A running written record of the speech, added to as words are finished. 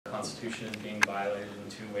Constitution is being violated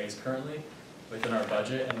in two ways currently, within our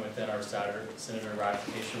budget and within our Senator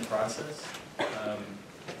ratification process.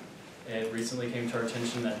 It recently came to our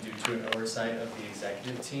attention that due to an oversight of the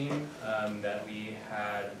executive team, that we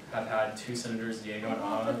have had two senators, Diego and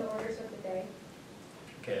Ana. The orders of the day.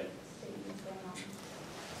 Okay.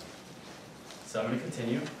 So I'm going to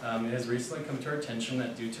continue. It has recently come to our attention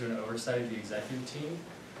that due to an oversight of the executive team,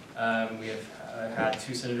 we have had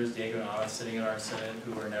two senators, Diego and Ana, sitting in our Senate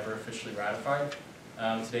who were never officially ratified.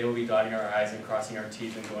 Today we'll be dotting our I's and crossing our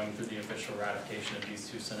T's and going through the official ratification of these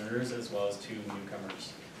two senators as well as two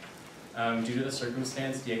newcomers. Due to the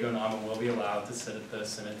circumstance, Diego and Ana will be allowed to sit at the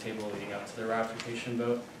Senate table leading up to their ratification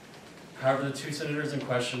vote. However, the two senators in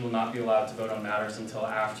question will not be allowed to vote on matters until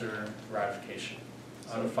after ratification.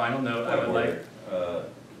 On a final note, I would like...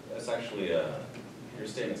 That's actually, your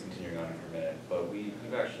statement's continuing on for a minute, but we've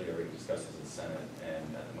actually already discussed this in the Senate,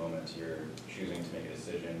 and at the moment you're choosing to make a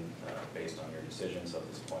decision based on your decision, so at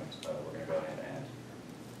this point we're going to go ahead and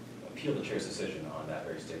appeal the chair's decision on that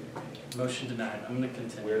very statement you're making. Motion denied. I'm going to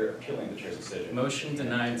continue. We're appealing the chair's decision. Motion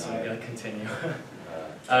denied, so I'm going to continue.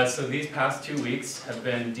 So these past 2 weeks have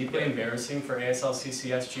been deeply embarrassing for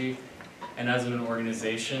ASLCCSG and as an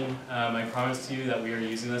organization. I promise to you that we are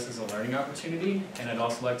using this as a learning opportunity, and I'd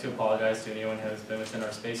also like to apologize to anyone who has been within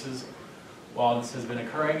our spaces while this has been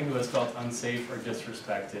occurring who has felt unsafe or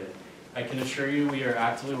disrespected. I can assure you we are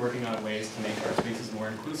actively working on ways to make our spaces more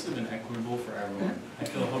inclusive and equitable for everyone. I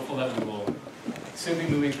feel hopeful that we will soon be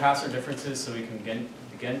moving past our differences so we can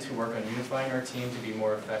begin to work on unifying our team to be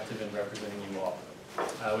more effective in representing you all.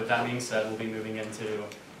 With that being said, we'll be moving into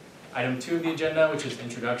item 2 of the agenda, which is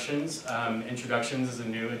introductions. Introductions is a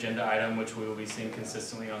new agenda item which we will be seeing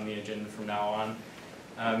consistently on the agenda from now on.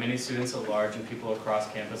 Many students at large and people across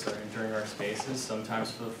campus are entering our spaces,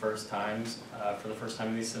 sometimes for the first time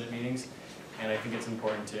in these Senate meetings, and I think it's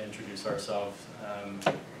important to introduce ourselves.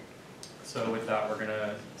 So with that, we're going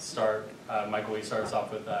to start. Michael, will you start us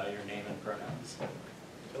off with your name and pronouns?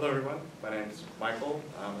 Hello everyone, my name is Michael.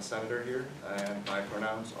 I'm a senator here, and my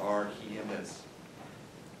pronouns are he, him, his.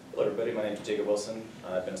 Hello everybody, my name is Jacob Wilson.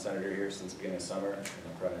 I've been a senator here since the beginning of summer, and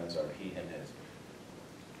my pronouns are he, him, his.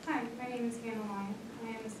 Hi, my name is Hannah Lyon. I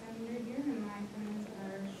am a senator here, and my pronouns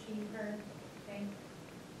are she, her, they.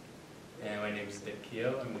 And my name is Dick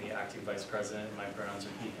Keogh. I'm the acting vice president, and my pronouns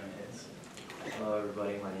are he, him, his. Hello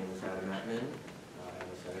everybody, my name is Adam Atman. I'm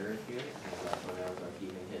a senator here, and my pronouns are he,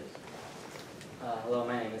 him, his. Hello,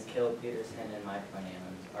 my name is Caleb Peterson, and my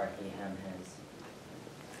pronouns are he, him, his.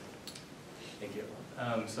 Thank you.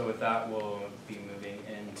 So with that, we'll be moving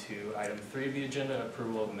into item 3 of the agenda,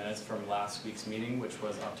 approval of minutes from last week's meeting, which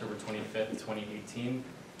was October 25th, 2018.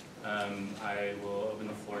 I will open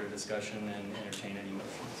the floor to discussion and entertain any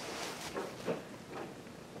motions.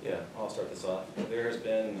 Yeah, I'll start this off. There has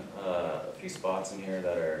been a few spots in here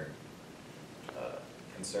that are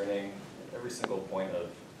concerning. Every single point of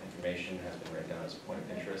information has been written down as a point of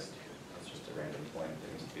interest. It's just a random point that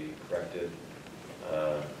needs to be corrected.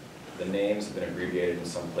 The names have been abbreviated in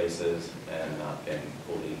some places and not been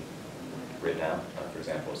fully written out. For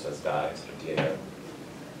example, it says Di instead of Diego.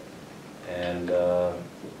 And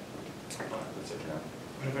that's it for now.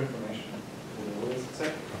 Point of information. What does it say?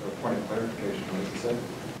 Or point of clarification, what does it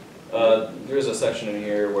say? There is a section in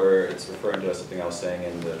here where it's referring to something I was saying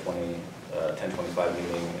in the 1025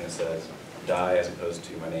 meeting, and it says Di as opposed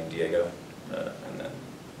to my name Diego, and then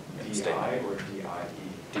D-I or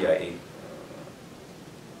D-I-E? D-I-E.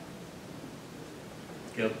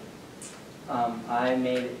 Good. I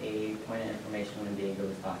made a point of information when Diego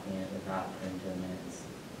was talking, and it was not put into the minutes.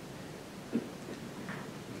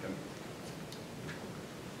 Okay.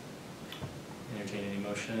 Entertain any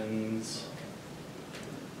motions?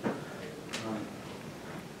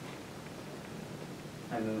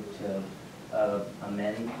 I move to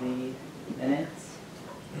amend the minutes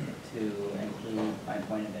to include my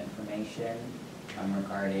point of information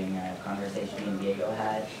regarding a conversation Diego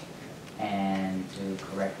had, and to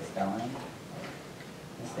correct the spelling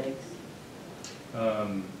mistakes.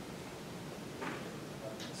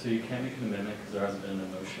 So you can't make an amendment because there hasn't been a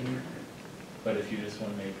motion, but if you just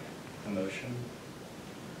want to make a motion,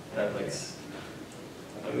 that likes.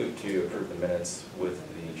 I move to approve the minutes with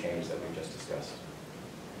the changes that we just discussed.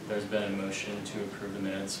 There's been a motion to approve the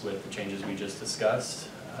minutes with the changes we just discussed.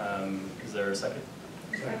 Is there a second?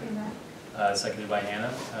 Second that. Seconded by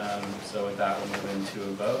Hannah. So with that, we'll move into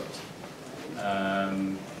a vote.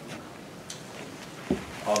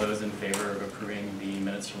 All those in favor of approving the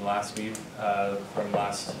minutes from last week, from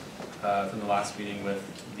the last meeting with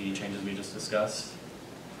the changes we just discussed?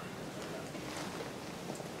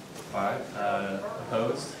 5.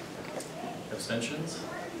 Opposed? Abstentions?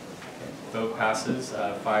 Vote passes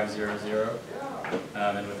 5-0-0.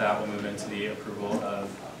 And with that, we'll move into the approval of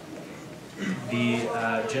the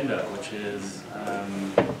agenda, which is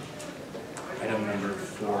item number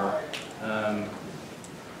 4.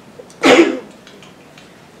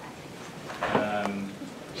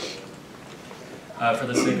 For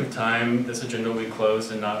the sake of time, this agenda will be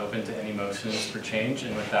closed and not open to any motions for change.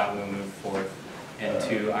 And with that, we'll move forth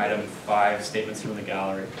into item 5, statements from the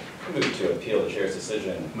gallery. Move to appeal the chair's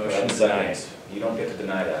decision. Motion Second. denied. You don't get to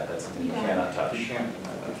deny that. That's something you cannot touch. You can't.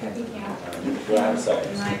 You can't. Do I have a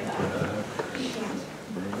second? Deny that. You can't.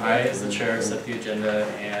 I, as the chair, set the agenda,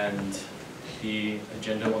 and the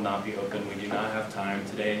agenda will not be open. We do not have time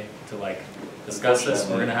today to discuss this.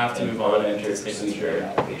 We're gonna have to move on into into statements.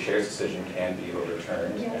 procedure. The chair's decision can be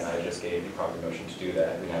overturned, and Yes. I just gave the proper motion to do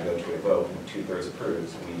that. We now go to a vote, and 2/3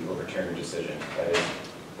 approves, we overturn your decision. That is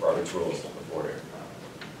Robert's Rules of Order.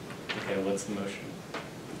 Okay, what's the motion?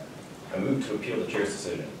 I move to appeal the chair's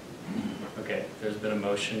decision. Okay, there's been a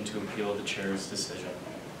motion to appeal the chair's decision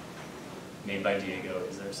made by Diego.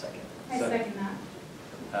 Is there a second? I second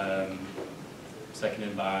that.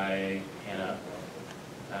 Seconded by Hannah.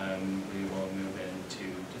 We will move into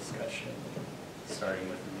discussion, starting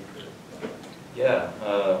with the maker. Yeah,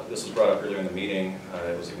 this was brought up earlier in the meeting.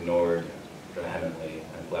 It was ignored vehemently.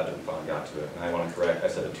 I'm glad that we finally got to it. And I want to correct, I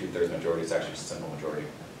said a 2/3 majority, it's actually a simple majority.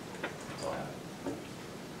 That's all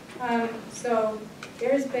I have. So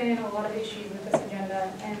there's been a lot of issues with this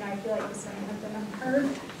agenda, and I feel like the Senate has been unheard,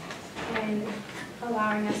 and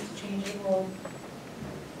allowing us to change it will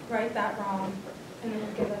right that wrong, and it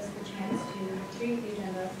will give us the chance to treat the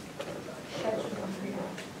agenda that should be treated.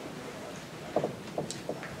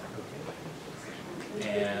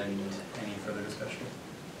 And any further discussion?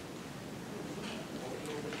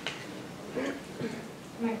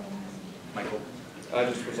 Michael? I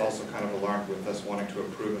just was also kind of alarmed with us wanting to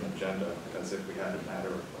approve an agenda as if we had a matter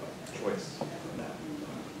of choice in that.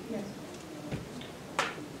 Yes.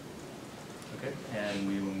 Okay, and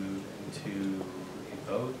we will move into a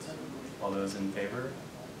vote. All those in favor?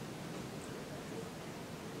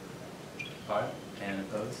 5. And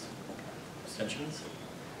opposed? Abstentions?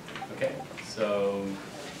 Okay, so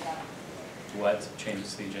what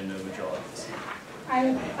changes to the agenda would you all like to see?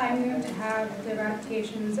 I move to have the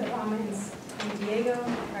ratifications of Almonds and Diego,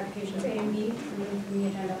 ratifications A and B, removed from the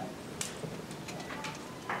agenda.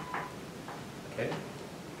 Okay.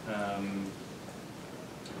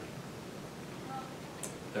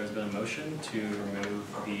 There's been a motion to remove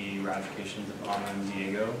the ratifications of Alma and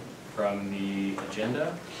Diego from the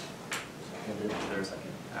agenda. Is there a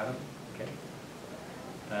second? Adam? Okay.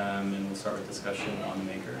 And we'll start with discussion on the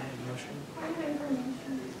maker of the motion. Point of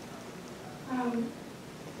information.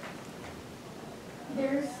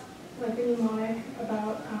 There's like a mnemonic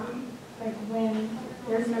about when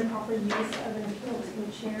there's an improper use of an appeal to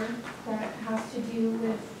a chair that has to do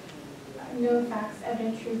with known facts,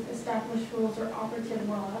 evident truth, established rules, or operative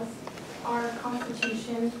laws. Our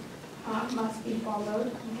Constitution must be followed.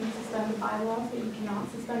 You can suspend the bylaws, but you cannot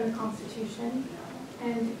suspend the Constitution.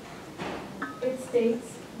 And it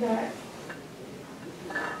states that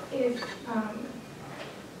if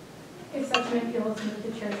such an appeal is moved,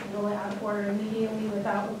 the chair can rule it out of order immediately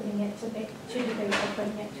without opening it to debate or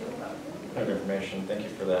putting it to a vote. Point of information, thank you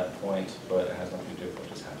for that point, but it has nothing to do with what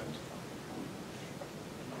just happened.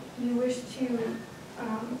 You wish to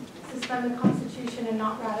suspend the Constitution and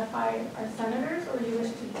not ratify our senators, or you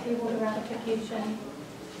wish to table the ratification?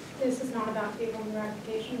 This is not about tabling the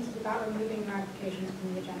ratifications, it's about removing the ratifications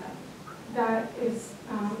from the agenda. That is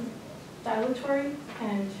dilatory,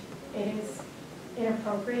 and it is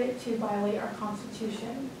inappropriate to violate our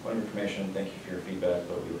Constitution. Point of information, thank you for your feedback,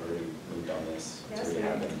 but we've already moved on this. It's Yes, already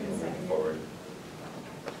ma'am. happened, we're moving forward.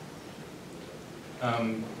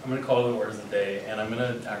 I'm going to call the orders of the day, and I'm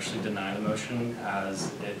going to actually deny the motion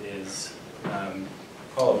as it is.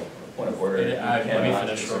 Call a point of order. Let me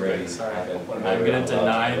finish real quick, sorry. I'm going to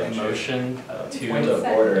deny the motion Point to. of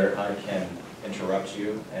order, I can interrupt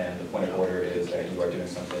you, and the point of order is that you are doing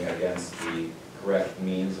something against the correct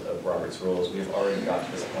means of Robert's rules. We have already got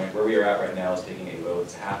to this point. Where we are at right now is taking a vote.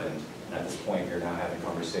 It's happened, and at this point, we are now having a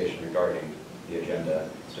conversation regarding the agenda.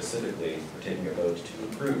 Specifically, we're taking a vote to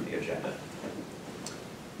approve the agenda,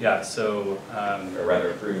 Yeah, so or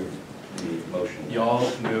rather approve the motion. y'all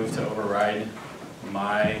move to override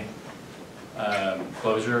my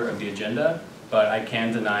closure of the agenda, but I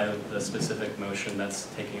can deny the specific motion that's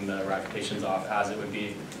taking the ratifications off, as it would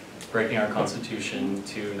be breaking our Constitution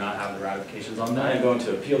to not have the ratifications on I am that. going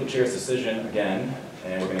to appeal the chair's decision again,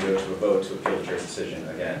 and we're going to go to a vote to appeal the chair's decision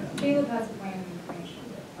again. Caleb has a point of information.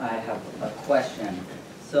 I have a question.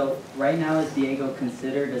 So right now, is Diego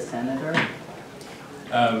considered a senator?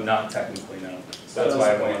 Not technically, no. That's So why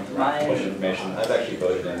I at this went point, My- point of information, I've actually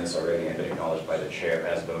voted in this already and been acknowledged by the chair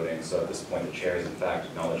as voting. So at this point, the chair has in fact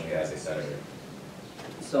acknowledged me as a senator.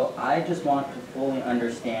 So I just want to fully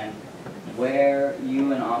understand where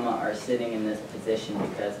you and Alma are sitting in this position,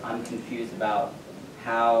 because I'm confused about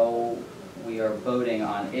how we are voting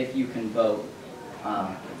on if you can vote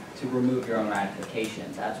to remove your own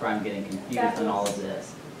ratifications. That's where I'm getting confused on all of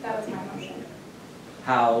this. That was my motion.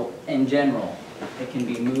 How, in general, it can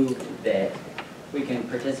be moved that we can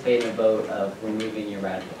participate in a vote of removing your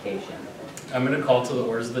ratification. I'm going to call to the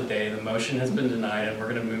orders of the day. The motion has been denied, and we're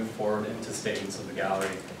going to move forward into statements of the gallery.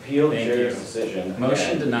 Appeal the Thank chair's you. decision. Motion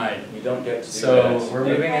Again, denied. You don't get to do So that. we're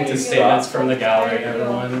moving into statements from the gallery,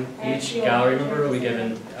 everyone. Each gallery member will be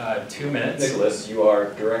given 2 minutes. Nicholas, you are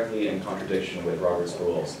directly in contradiction with Robert's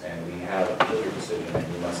rules, and we have appealed your decision,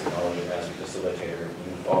 and you must acknowledge it as a facilitator.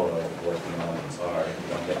 You follow what the acknowledgements are, and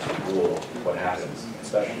you don't get to rule what happens,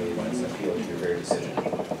 especially when it's an appeal to your very decision.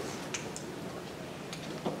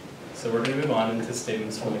 So we're going to move on into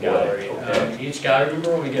statements from the gallery. Okay. Each gallery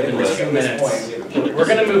member will be given Nicholas, 2 at this minutes. point, we have appealed your We're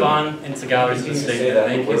going to decision. move on into galleries You with need to say statement. that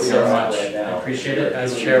Thank you where we so are at much. right now. I appreciate We are it.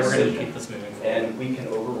 As appealing chair, your we're going to decision. keep this moving forward. And we can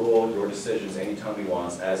overrule your decisions anytime we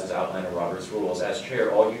want, as is outlined in Robert's rules. As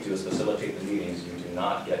chair, all you do is facilitate the meetings. You do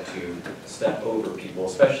not get to step over people,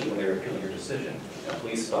 especially when they're appealing your decision. Now,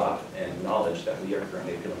 please stop and acknowledge that we are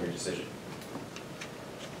currently appealing your decision.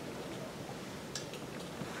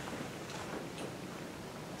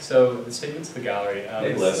 So the statements of the gallery.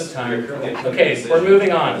 Nicholas, This is the you're time. currently appealing your Okay, decision. we're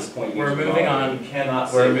moving on. At this point, you We're need to moving acknowledge on. You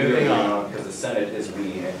cannot We're say moving on. because the Senate is we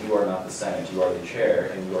and you are not the Senate. You are the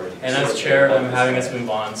chair and you are the And as facilitator chair, of I'm the having us Senate. move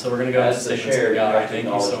on. So we're going to go into As the statements of chair, the you gallery. have to Thank you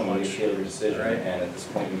acknowledge so when we much. appeal your decision, Right. and at this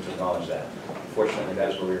point, you need to acknowledge that. Unfortunately, that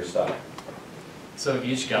is where we are stuck. So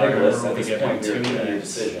each gallery Nicholas, member will at be this given point, we are 2 appealing your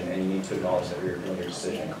minutes. decision, and you need to acknowledge that we are appealing your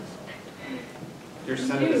decision. Your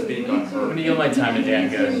Senate is being I'm unheard. going to yield my time to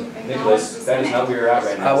Dan. Go. Nicholas, that is how we are at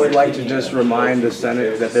right now. I would We're like to taking just an remind appeal the to Senate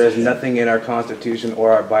chair's that there is decision. nothing in our Constitution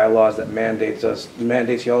or our bylaws that mandates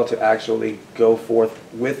y'all to actually go forth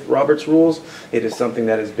with Robert's rules. It is something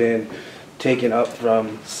that has been taken up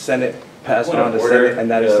from Senate, passed Point on of to order, Senate,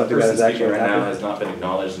 and that is something that the is person speaking actually right now happened. has not been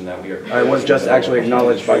acknowledged, and that we are. I was just actually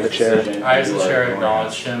acknowledged by the chair. I, as the chair,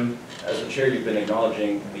 acknowledged him. As the chair, you've been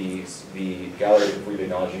acknowledging the gallery before you've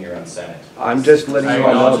been acknowledging your own Senate. I'm just letting I you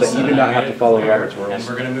all know acknowledge that you do and I not have made to it follow clear, Robert's And rules.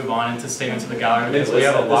 we're going to move on into statements of the gallery because Nicholas, we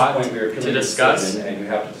have a at this lot point, we are appealing to your discuss. decision, and you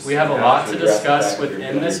have to We have a you lot to address the discuss fact that you're within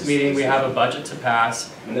appealing this your meeting. We have a decision. budget to pass,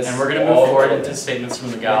 This and is we're going to all move forward relevant. into statements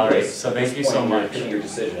from the gallery. Nicholas, So at thank this you so point, you're much. appealing your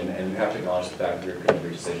decision, and you have to acknowledge the fact that you're appealing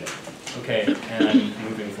your decision. Okay, and I'm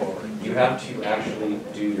moving forward. You have to actually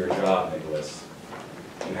do your job, Nicholas.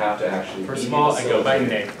 You have to actually. First be of the all, I go by facilitator.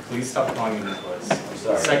 Nick. Please stop calling me Nicholas. I'm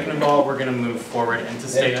sorry. Second of all, we're going to move forward into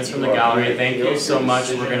statements Nick, from the you are gallery. being Thank you appealed. so Your much.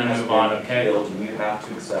 decision We're going to has move been on, okay? appealed. You have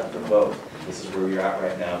to accept the vote. This is where we're at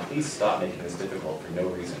right now. Please stop making this difficult for no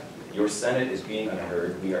reason. Your Senate is being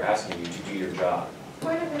unheard. We are asking you to do your job.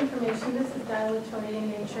 Point of information, this is dilatory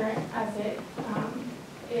in nature as it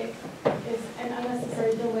is an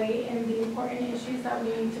unnecessary delay in the important issues that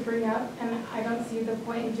we need to bring up, and I don't see the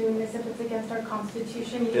point in doing this if it's against our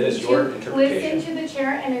Constitution. You It is need your to interpretation. listen to the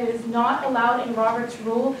chair, and it is not allowed in Robert's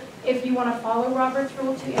rule, if you want to follow Robert's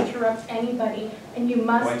rule, to interrupt anybody, and you Point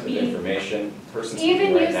must of be. information, person Even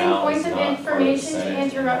speaking right using now points is of not part of the information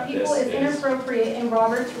Senate. to interrupt people This is inappropriate in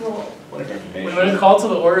Robert's rule. Point of We're information. going to call to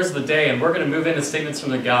the orders of the day, and we're going to move into statements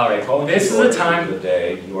from the gallery. Calling This to is order a time. of the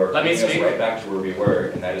day, you are Let me bringing us speak. right back to where we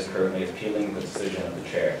were, and that is currently appealing the decision of the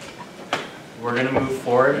chair. We're going to move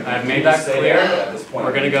forward. I've made You that say clear. that at this point.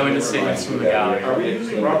 We're gonna go into Remind statements you from the that gallery. Are we using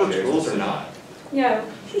appealing the Robert's chair's rules or decision. not? Yeah,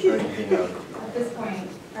 at this point,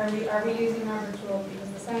 are we using Robert's rules because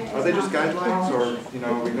the Senate is Are they just not- guidelines, or,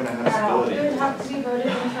 are we gonna have It stability? would have to be voted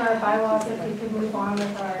into our bylaws if we could move on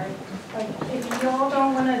with our, like, if y'all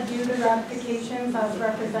don't want to do the ratifications as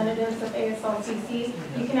representatives of ASLCC,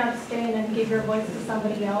 you can abstain and give your voice to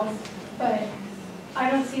somebody else, but I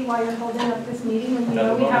don't see why you're holding up this meeting when you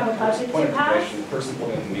know we have a budget Point to of pass. information, the person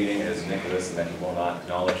holding the meeting is Nicholas, and that he will not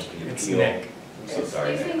acknowledge the appeal. It's Nick. I'm so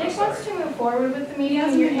sorry, Excuse Nick, me, I'm Nick wants sorry. to move forward with the meeting He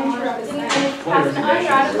and you're doesn't acknowledge interrupting. the And Senate. Point as of an information,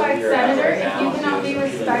 unratified where we are at senator, right if now you cannot be is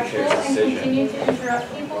appealing the respectful chair's and decision. continue to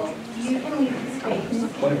interrupt people, you can leave the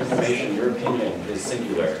space. Point of information, your opinion is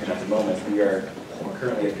singular, and at the moment, we are We're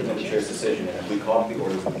currently appealing the chair's decision, and if we call to the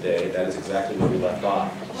orders of the day, that is exactly where we left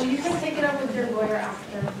off. Well, you can take it up with your lawyer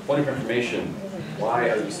after. Point of information, why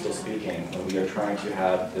are you still speaking when we are trying to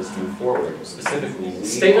have this move forward? Specifically, we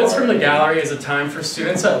Statements are- from the gallery is a time for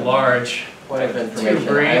students at large Point of to information,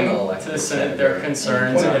 bring I'm an to elected the Senate senator. their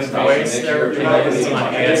concerns Point of and information, voice if their you're not opinions gonna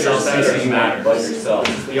on be a senator, ASLCC you matters. But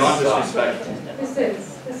yourself. Beyond Stop. disrespect.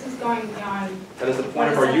 This is going beyond, That is the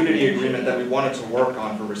point of our unity agreement that we wanted to work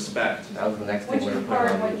on for respect. That was the next thing which we were is putting part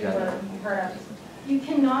of on the what you agenda. were heard of. You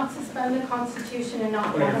cannot suspend the Constitution and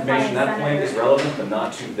not Point of modify a information, that point is senator. relevant, but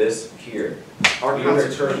not to this here. Our We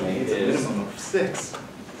constitution currently needs a is- minimum of 6.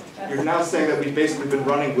 You're now saying that we've basically been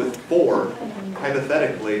running with 4,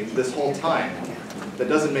 hypothetically, this whole time. That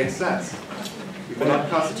doesn't make sense. We've been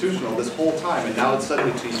unconstitutional this whole time, and now it's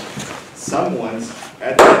suddenly to someone's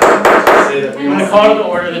advantage to say that we I'm going to don't. call to the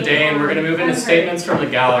order of the day, and we're going to move into statements from the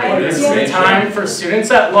gallery. This is the time for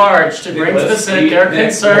students at large to bring to the Senate their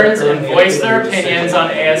concerns and voice their opinions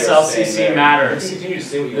on ASLCC matters.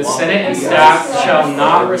 The Senate and staff shall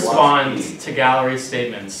not respond to gallery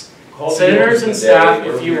statements. Senators and staff,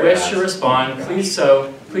 if you wish to respond, please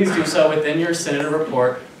do so within your senator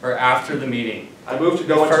report or after the meeting. I move to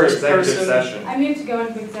go into First executive person- session. I move to go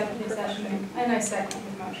into executive session, and I second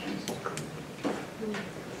the motion.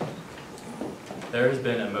 There has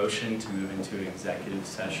been a motion to move into executive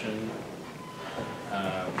session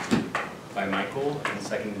by Michael and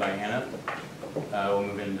seconded by Hannah. We'll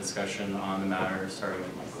move into discussion on the matter starting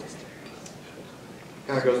with Michael.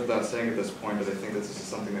 Kind of goes without saying at this point, but I think this is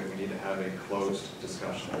something that we need to have a closed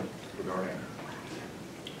discussion regarding.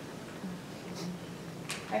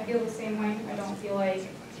 I feel the same way. I don't feel like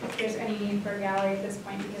there's any need for a gallery at this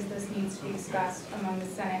point because this needs to be discussed among the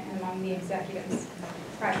Senate and among the executives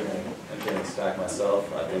privately. I'm going to stack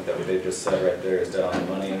myself. I think that what they've just said right there is dead on the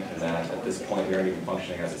money, and that at this point we aren't even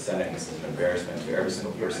functioning as a Senate, and this is an embarrassment to every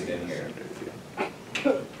single person in here.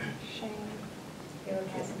 Taylor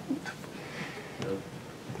Tyson.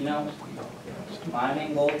 You know, my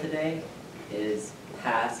main goal today is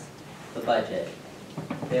pass the budget.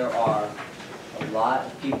 There are a lot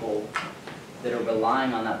of people that are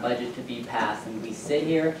relying on that budget to be passed, and we sit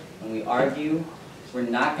here and we argue, we're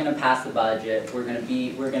not gonna pass the budget, we're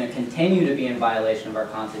gonna continue to be in violation of our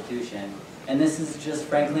Constitution, and this is just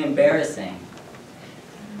frankly embarrassing.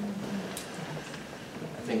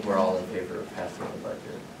 I think we're all in favor of passing the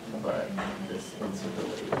budget, but this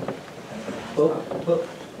incivility.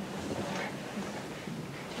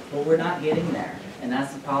 But we're not getting there, and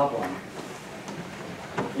that's the problem.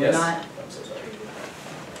 We're Yes. not, I'm so sorry.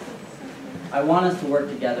 I want us to work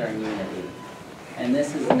together in unity, and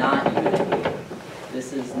this is not unity.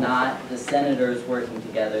 This is not the senators working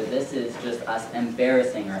together. This is just us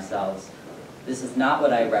embarrassing ourselves. This is not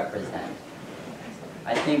what I represent.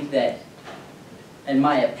 I think that, in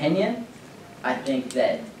my opinion, I think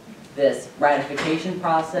that this ratification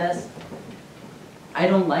process, I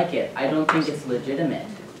don't like it. I don't think it's legitimate.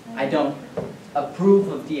 I don't approve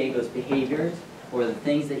of Diego's behaviors or the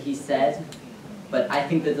things that he said, but I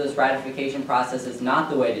think that this ratification process is not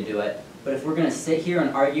the way to do it. But if we're gonna sit here and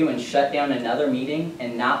argue and shut down another meeting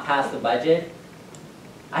and not pass the budget,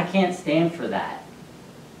 I can't stand for that.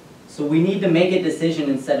 So we need to make a decision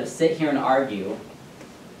instead of sit here and argue.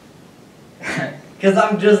 Cause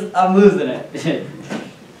I'm losing it.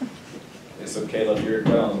 So Caleb, you're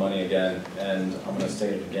right on the money again, and I'm going to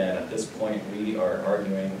state it again. At this point, we are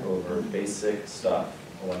arguing over basic stuff.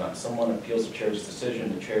 When someone appeals the chair's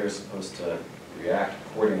decision, the chair is supposed to react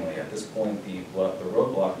accordingly. At this point, the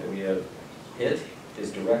roadblock that we have hit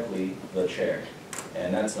is directly the chair.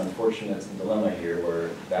 And that's an unfortunate dilemma here, where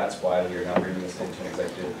that's why we are now bringing this into an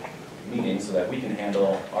executive meeting, so that we can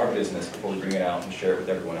handle our business before we bring it out and share it with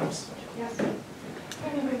everyone else. Yes.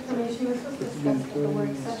 Point of information, this was discussed at the work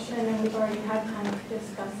session, and we've already had time to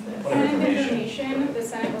discuss this. Point of Point of information. information, the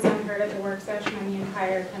Senate was unheard at the work session and the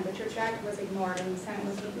entire temperature check was ignored and the Senate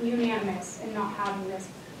was unanimous in not having this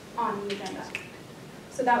on the agenda.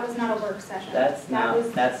 So that was not a work session. That's That was-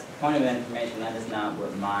 not, that's point of information, that is not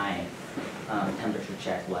what my temperature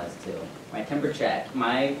check was too.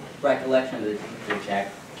 My recollection of the temperature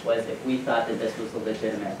check was if we thought that this was a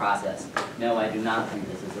legitimate process. No, I do not think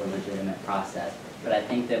this is a legitimate process. But I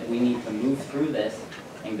think that we need to move through this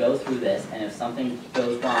and go through this, and if something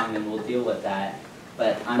goes wrong, then we'll deal with that.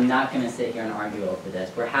 But I'm not gonna sit here and argue over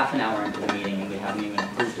this. We're half an hour into the meeting and we haven't even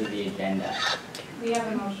approved of the agenda. We have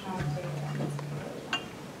a motion on the table.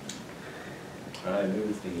 I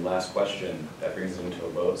move the last question. That brings it into a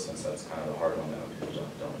vote, since that's kind of the hard one that people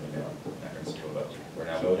don't really know. That brings it to a vote. We're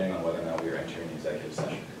now voting on whether or not we are entering the executive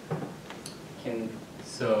session.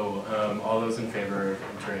 So, all those in favor of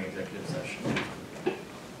entering executive session?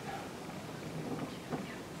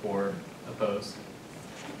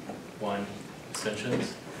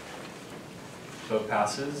 Vote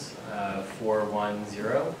passes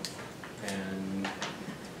 4-1-0. And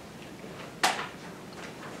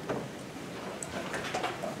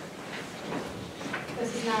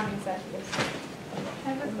This is now an executive session. I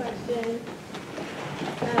have a question.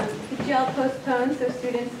 Could y'all postpone so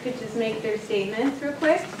students could just make their statements real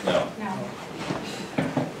quick? No. No.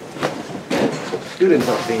 Students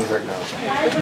aren't being heard now.